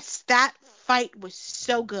yes, that fight was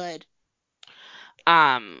so good.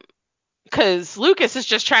 Because Lucas is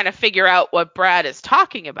just trying to figure out what Brad is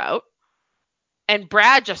talking about, and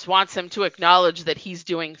Brad just wants him to acknowledge that he's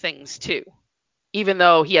doing things too, even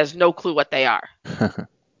though he has no clue what they are.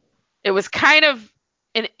 It was kind of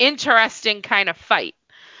an interesting kind of fight.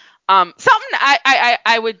 Something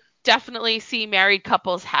I would definitely see married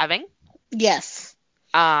couples having. Yes.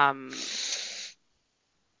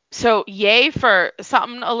 So yay for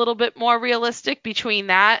something a little bit more realistic between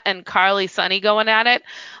that and Carly Sonny going at it.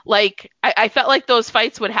 Like I felt like those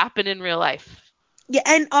fights would happen in real life. Yeah,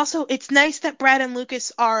 and also it's nice that Brad and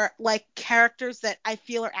Lucas are like characters that I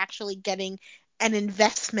feel are actually getting an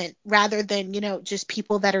investment rather than, just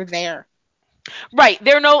people that are there. Right.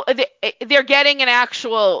 They're getting an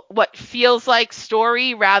actual what feels like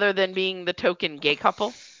story rather than being the token gay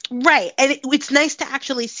couple. Right. And it's nice to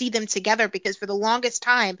actually see them together because for the longest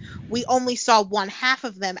time we only saw one half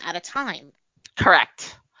of them at a time.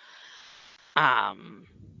 Correct. Yeah,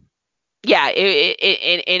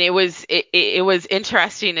 it was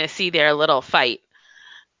interesting to see their little fight.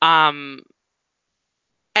 And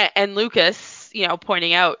Lucas,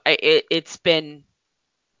 pointing out it's been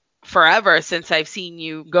forever since I've seen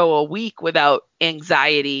you go a week without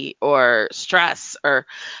anxiety or stress I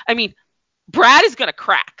mean, Brad is going to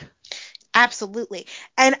crack. Absolutely.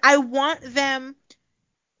 And I want them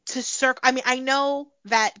to I know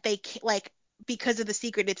that they like because of the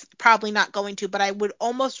secret it's probably not going to, but I would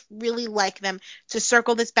almost really like them to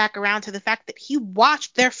circle this back around to the fact that he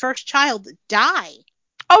watched their first child die.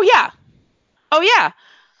 Oh yeah. Oh yeah.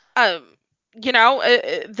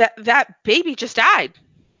 That baby just died.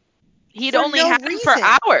 He'd For only no had him for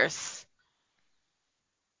reason. hours.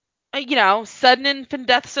 Sudden infant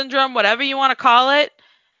death syndrome, whatever you want to call it.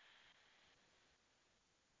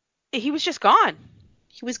 He was just gone.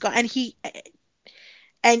 He was gone,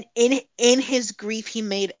 and in his grief he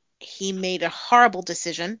made a horrible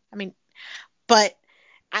decision. I mean, but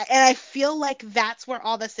I feel like that's where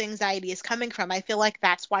all this anxiety is coming from. I feel like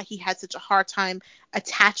that's why he had such a hard time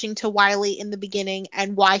attaching to Wiley in the beginning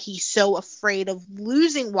and why he's so afraid of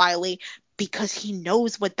losing Wiley because he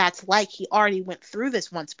knows what that's like. He already went through this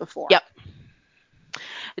once before. Yep.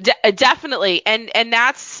 Definitely. And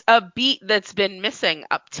that's a beat that's been missing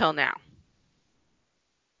up till now.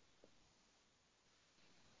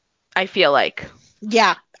 I feel like.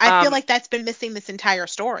 Yeah, I feel like that's been missing this entire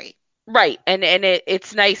story. Right. And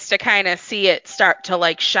it's nice to kind of see it start to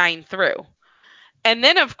like shine through. And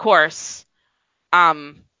then of course,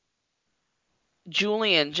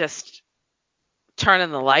 Julian just turning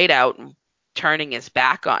the light out and turning his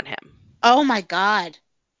back on him. Oh my God.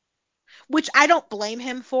 Which I don't blame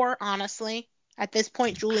him for, honestly. At this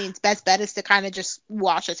point, Julian's best bet is to kind of just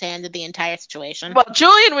wash his hands of the entire situation. Well,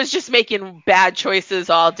 Julian was just making bad choices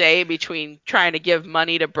all day between trying to give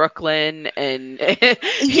money to Brooklyn and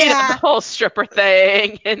the whole stripper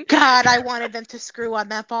thing. And God, I wanted them to screw on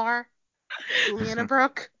that bar. Juliana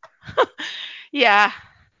Brooke. Yeah.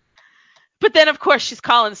 But then, of course, she's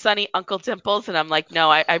calling Sonny Uncle Dimples, and I'm like, no,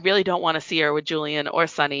 I really don't want to see her with Julian or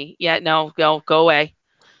Sonny. Yeah, no, go away.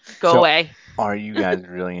 Go away. Are you guys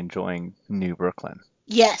really enjoying New Brooklyn?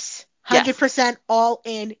 Yes. 100% all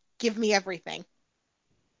in. Give me everything.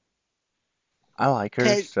 I like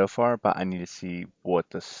her so far, but I need to see what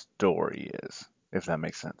the story is, if that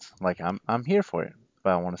makes sense. Like I'm here for it.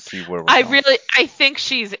 but I want to see where we're going. I think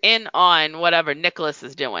she's in on whatever Nicholas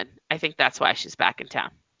is doing. I think that's why she's back in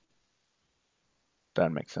town.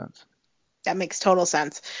 That makes sense. That makes total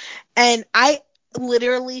sense. And I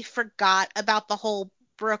literally forgot about the whole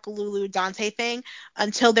Brooke, Lulu, Dante thing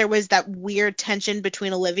until there was that weird tension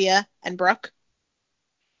between Olivia and Brooke.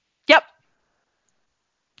 Yep.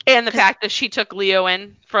 And the 'Cause- fact that she took Leo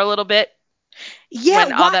in for a little bit yeah,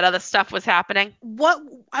 when all that other stuff was happening. what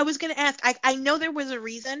I was going to ask, I know there was a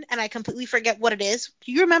reason and I completely forget what it is.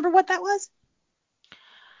 Do you remember what that was?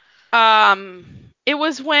 It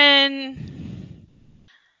was when,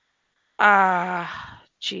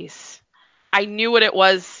 jeez, I knew what it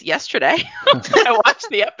was yesterday when I watched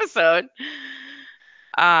the episode.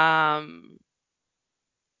 I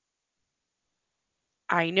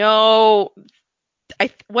know.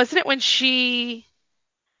 Wasn't it when she?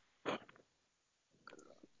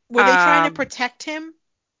 Were they trying to protect him?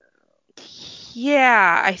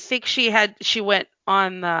 Yeah, I think she went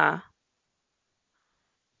on the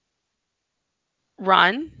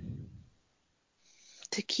run.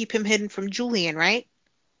 To keep him hidden from Julian, right?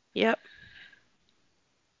 Yep.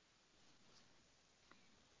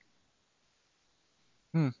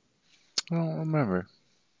 I don't remember.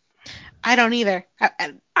 I don't either.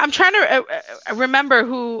 I'm trying to remember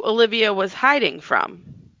who Olivia was hiding from.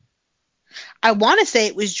 I want to say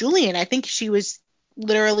it was Julian. I think she was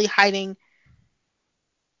literally hiding.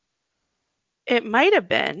 It might have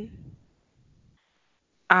been.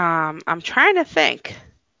 I'm trying to think.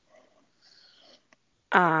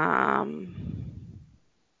 I'm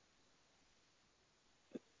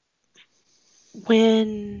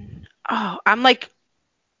like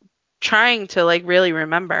trying to like really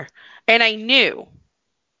remember. And I knew.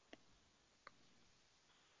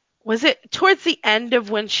 Was it towards the end of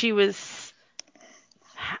when she was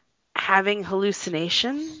having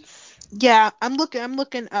hallucinations? Yeah, I'm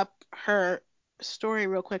looking up her story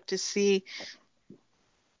real quick to see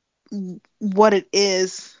what it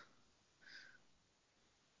is.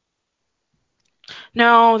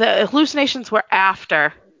 No, the hallucinations were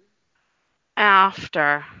after.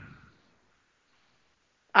 After.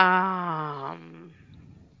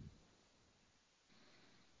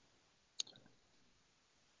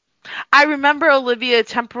 I remember Olivia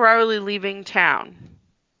temporarily leaving town.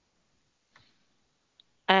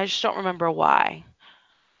 And I just don't remember why.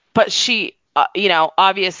 But she,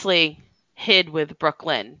 obviously hid with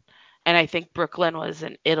Brooklyn. And I think Brooklyn was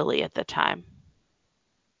in Italy at the time.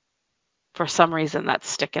 For some reason, that's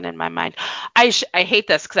sticking in my mind. I hate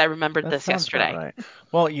this because I remembered That this sounds yesterday. about right.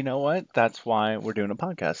 Well, you know what? That's why we're doing a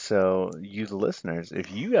podcast. So, you, the listeners, if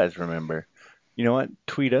you guys remember, you know what?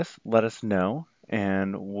 Tweet us, let us know,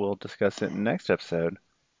 and we'll discuss it in the next episode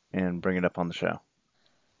and bring it up on the show.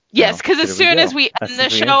 Yes, because there as we soon go. as we As end soon the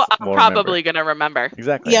as we show, end, I'm we'll remember. probably going to remember.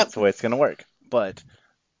 Exactly. Yep. That's the way it's going to work. But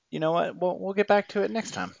you know what? We'll get back to it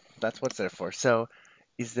next time. That's what it's there for. So,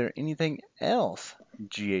 is there anything else,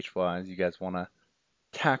 GH wise, you guys want to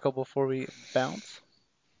tackle before we bounce?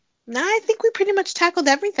 No, I think we pretty much tackled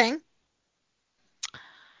everything.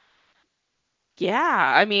 Yeah,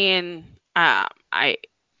 I mean, I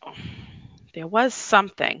there was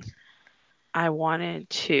something I wanted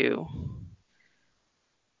to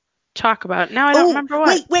talk about. Now I don't remember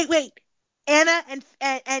what. Wait. Anna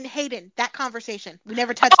and Hayden, that conversation. We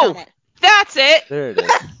never touched on Oh, it. that's it. There it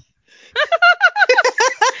is.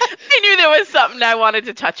 I knew there was something I wanted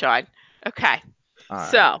to touch on. Okay. All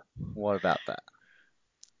right. So, What about that?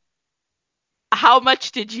 how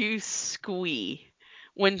much did you squee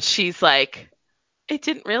when she's like, it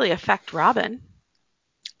didn't really affect Robin?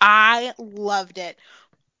 I loved it.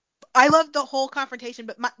 I loved the whole confrontation,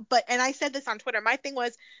 and I said this on Twitter. My thing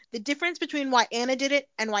was the difference between why Anna did it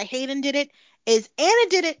and why Hayden did it is Anna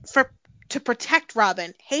did it to protect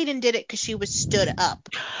Robin. Hayden did it because she was stood up.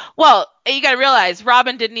 Well, you got to realize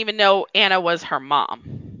Robin didn't even know Anna was her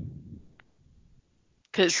mom.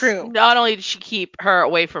 Because not only did she keep her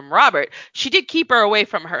away from Robert, she did keep her away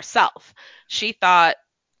from herself. She thought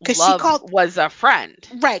Love was a friend.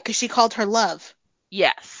 Right, because she called her Love.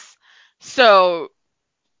 Yes. So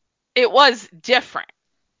it was different.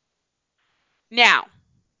 Now,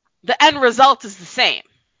 the end result is the same.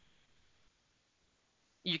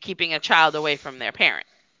 You're keeping a child away from their parent.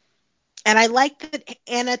 And I like that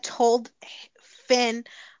Anna told Finn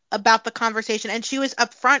about the conversation, and she was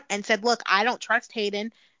upfront and said, look, I don't trust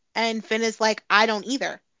Hayden. And Finn is like, I don't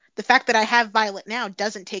either. The fact that I have Violet now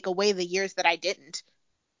doesn't take away the years that I didn't.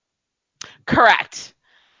 Correct.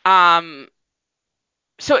 So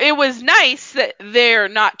it was nice that they're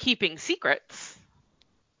not keeping secrets,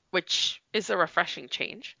 which is a refreshing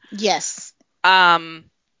change. Yes.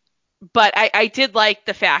 But I did like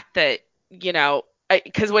the fact that,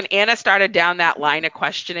 because when Anna started down that line of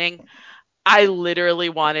questioning, I literally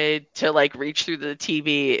wanted to like reach through the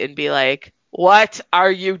TV and be like, "What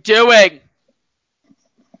are you doing?"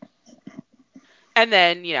 And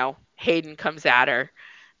then, Hayden comes at her,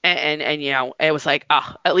 and it was like,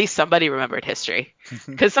 oh, at least somebody remembered history,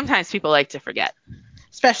 because sometimes people like to forget.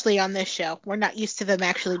 Especially on this show. We're not used to them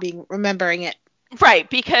actually remembering it. Right,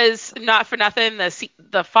 because not for nothing,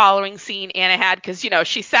 the following scene Anna had, because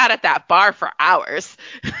she sat at that bar for hours.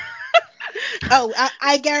 Oh,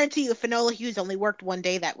 I guarantee you Finola Hughes only worked one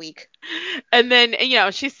day that week. And then,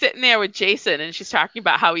 she's sitting there with Jason and she's talking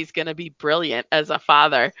about how he's going to be brilliant as a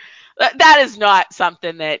father. That is not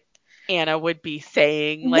something that Anna would be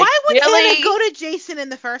saying. Like, why would really? Anna go to Jason in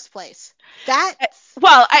the first place?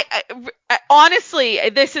 Well, I honestly,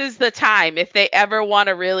 this is the time. If they ever want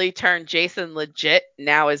to really turn Jason legit,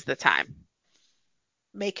 now is the time.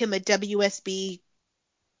 Make him a WSB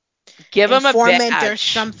Give him a informant or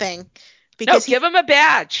badge. something. No, give him a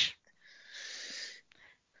badge.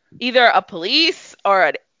 Either a police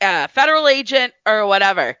or a federal agent or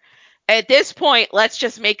whatever. At this point, let's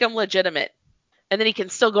just make him legitimate. And then he can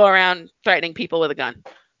still go around threatening people with a gun.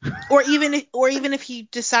 Or even if he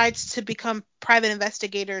decides to become private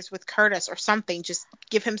investigators with Curtis or something, just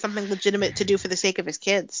give him something legitimate to do for the sake of his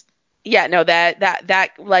kids. Yeah, no,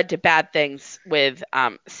 that led to bad things with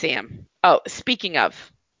Sam. Oh, speaking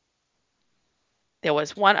of, there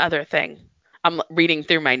was one other thing. I'm reading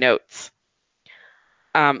through my notes.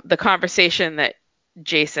 The conversation that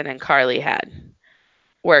Jason and Carly had,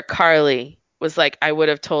 where Carly was like, I would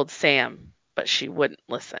have told Sam, but she wouldn't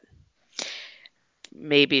listen.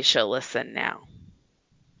 Maybe she'll listen now.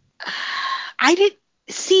 I did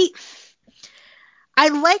see. I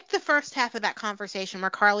liked the first half of that conversation where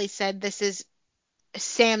Carly said, "This is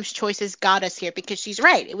Sam's choices got us here," because she's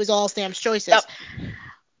right. It was all Sam's choices. Yep.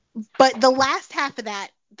 But the last half of that,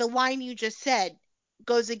 the line you just said,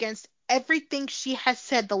 goes against everything she has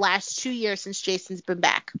said the last 2 years since Jason's been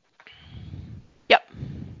back. Yep.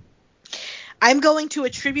 I'm going to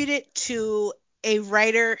attribute it to a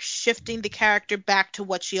writer shifting the character back to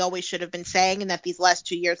what she always should have been saying, and that these last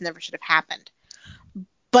 2 years never should have happened.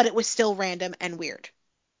 But it was still random and weird.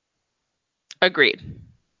 Agreed.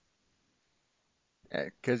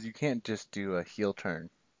 Because you can't just do a heel turn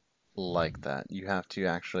like that. You have to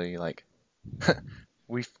actually like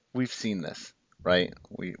we've seen this, right?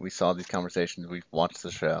 We saw these conversations, we've watched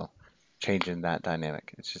the show, changing that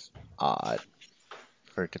dynamic. It's just odd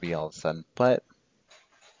for it to be all of a sudden. But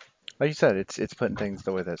like you said, it's putting things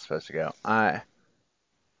the way that it's supposed to go. I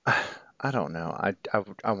don't know.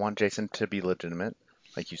 I want Jason to be legitimate,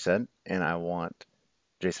 like you said, and I want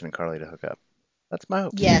Jason and Carly to hook up. That's my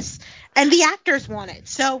hope. Yes. And the actors want it,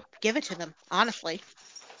 so give it to them, honestly.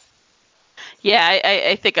 Yeah,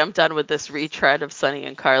 I think I'm done with this retread of Sonny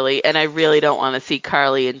and Carly, and I really don't want to see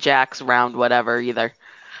Carly and Jax round whatever either.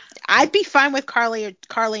 I'd be fine with Carly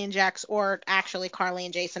and Jax, or actually Carly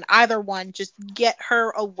and Jason. Either one, just get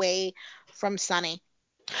her away from Sonny.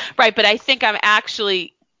 Right, but I think I'm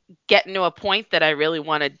actually getting to a point that I really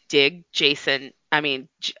want to dig Jax and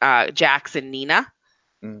Nina.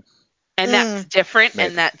 Mm, And that's different maybe.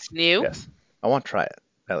 and that's new. Yes. I want to try it,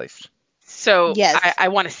 at least. So Yes. I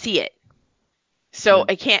want to see it. So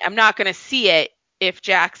I'm not going to see it if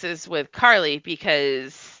Jax is with Carly,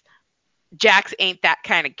 because Jax ain't that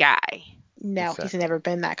kind of guy. No, Exactly. he's never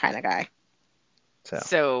been that kind of guy.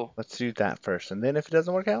 So let's do that first, and then if it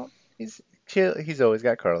doesn't work out, he's always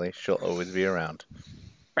got Carly. She'll always be around.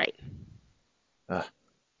 Right. All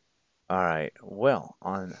right. Well,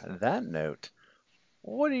 on that note,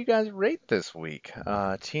 what do you guys rate this week?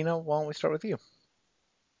 Tina, why don't we start with you?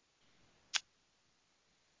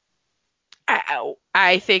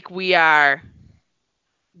 I think we are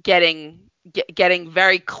getting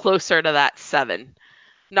very closer to that 7.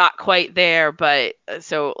 Not quite there, but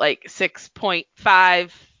so like 6.5,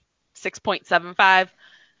 6.75.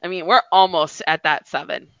 I mean, we're almost at that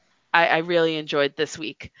 7. I really enjoyed this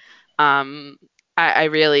week. I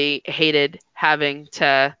really hated having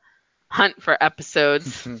to hunt for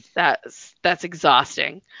episodes. That's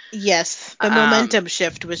exhausting. Yes, the momentum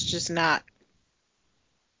shift was just not.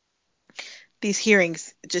 These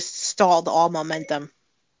hearings just stalled all momentum.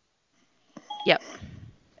 Yep.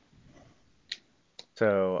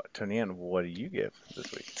 So, Tony-Ann, what do you give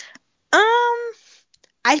this week?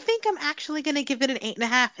 I think I'm actually gonna give it an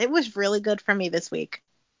 8.5. It was really good for me this week.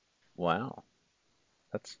 Wow.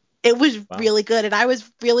 It was really good, and I was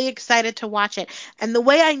really excited to watch it. And the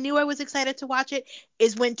way I knew I was excited to watch it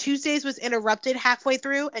is when Tuesdays was interrupted halfway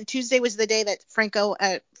through, and Tuesday was the day that Frank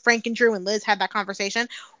and Drew and Liz had that conversation.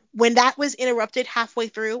 When that was interrupted halfway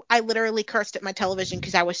through, I literally cursed at my television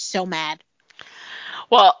because I was so mad.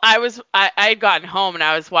 Well, I had gotten home and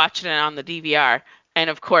I was watching it on the DVR, and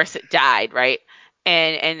of course it died, right?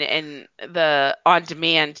 And the on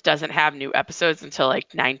demand doesn't have new episodes until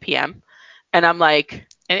like 9 p.m. And I'm like,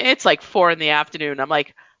 and it's like 4 in the afternoon. I'm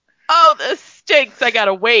like, oh, this stinks. I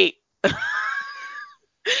gotta wait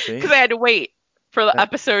See? because I had to wait for the That-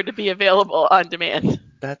 episode to be available on demand.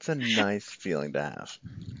 That's a nice feeling to have.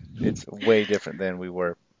 It's way different than we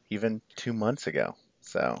were even 2 months ago.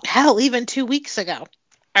 So, Hell, even 2 weeks ago.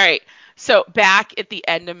 All right. So back at the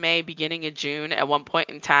end of May, beginning of June, at one point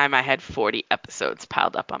in time, I had 40 episodes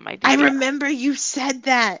piled up on my I DVR. remember you said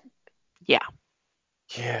that. Yeah.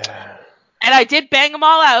 yeah. And I did bang them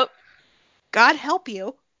all out, God help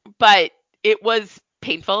you. but it was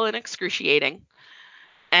painful and excruciating.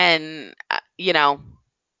 And,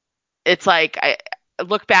 it's like I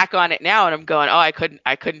look back on it now and I'm going, oh, I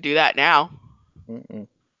couldn't do that now. Mm-mm.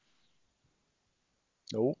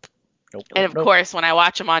 Nope. Nope, And nope, of nope. course, when I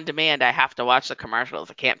watch them on demand, I have to watch the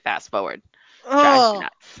commercials. I can't fast forward. Drives me Oh,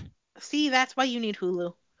 nuts. see, that's why you need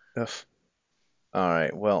Hulu. Ugh. All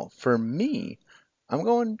right. Well, for me, I'm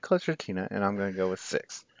going closer to Tina, and I'm going to go with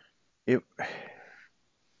 6. It,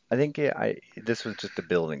 I think this was just a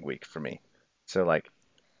building week for me. So like,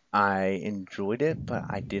 I enjoyed it, but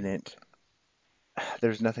I didn't.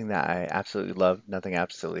 There's nothing that I absolutely loved, nothing I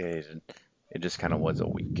absolutely hated. It just kind of was a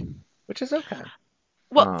week, which is okay.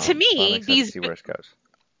 Well, to But I'm me, excited to see where it goes.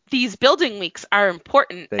 these building weeks are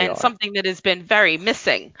important They and are. something that has been very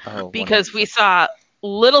missing Oh, because we 100%. saw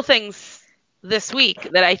little things this week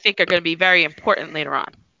that I think are going to be very important later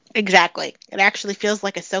on. Exactly. It actually feels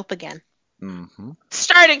like a soap again. Mm-hmm.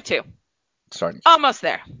 Starting to. Starting. Almost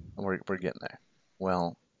there. We're getting there.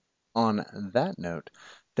 Well, on that note,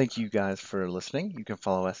 thank you guys for listening. You can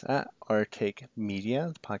follow us at Our Take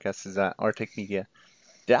Media. The podcast is at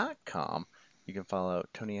ourtakemedia.com. You can follow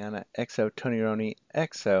Tonyana XO, Tonyroni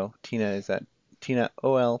XO. Tina is at Tina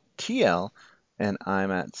OLTL, and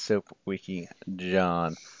I'm at SoapWiki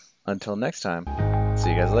John. Until next time,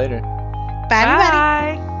 see you guys later. Bye,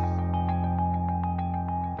 everybody. Bye.